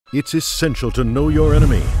It's essential to know your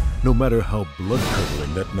enemy, no matter how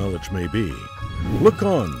blood-curdling that knowledge may be. Look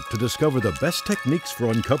on to discover the best techniques for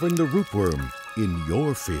uncovering the rootworm in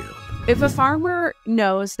your field. If a farmer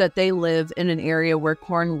knows that they live in an area where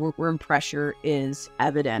corn rootworm pressure is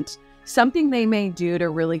evident, something they may do to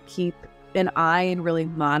really keep an eye and really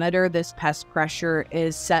monitor this pest pressure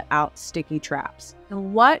is set out sticky traps.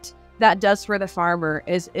 And what that does for the farmer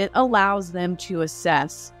is it allows them to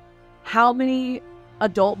assess how many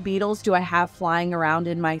adult beetles do I have flying around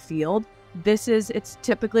in my field. It's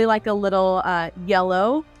typically like a little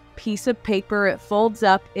yellow piece of paper. It folds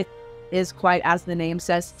up. It is quite, as the name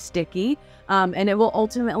says, sticky, and it will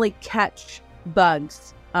ultimately catch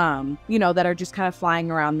bugs, that are just kind of flying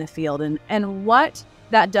around the field. And what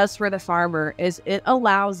that does for the farmer is it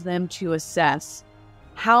allows them to assess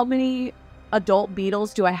how many adult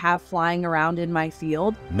beetles do I have flying around in my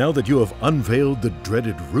field. Now that you have unveiled the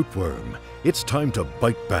dreaded rootworm, it's time to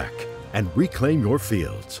bite back and reclaim your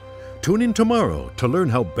fields. Tune in tomorrow to learn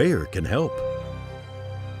how Bayer can help.